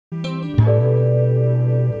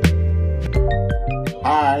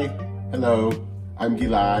Hello, I'm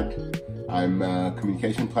Gilad. I'm a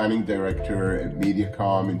communication planning director at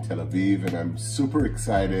MediaCom in Tel Aviv, and I'm super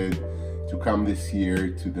excited to come this year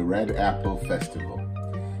to the Red Apple Festival.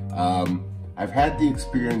 I've had the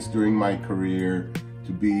experience during my career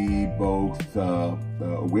to be both a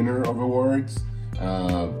winner of awards,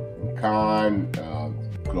 in Cannes,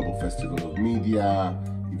 Global Festival of Media,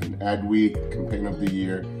 even Adweek, Campaign of the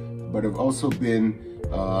Year, but I've also been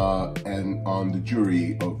on the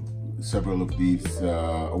jury of several of these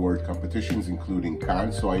award competitions, including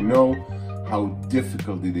Cannes, so I know how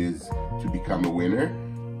difficult it is to become a winner,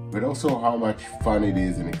 but also how much fun it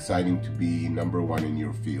is and exciting to be number one in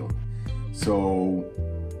your field. So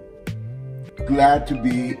glad to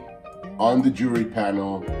be on the jury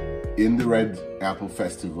panel in the Red Apple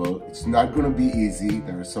Festival. It's not going to be easy.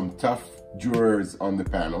 There are some tough jurors on the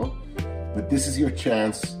panel, but this is your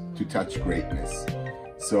chance to touch greatness.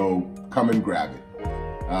 So come and grab it.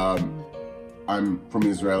 I'm from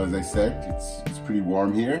Israel, as I said. It's pretty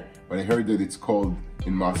warm here, but I heard that it's cold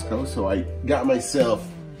in Moscow, so I got myself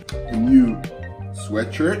a new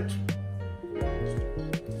sweatshirt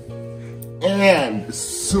and a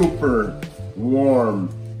super warm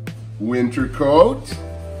winter coat,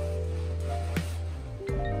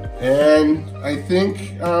 and I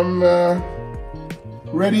think I'm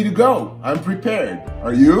ready to go. I'm prepared.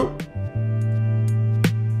 Are you?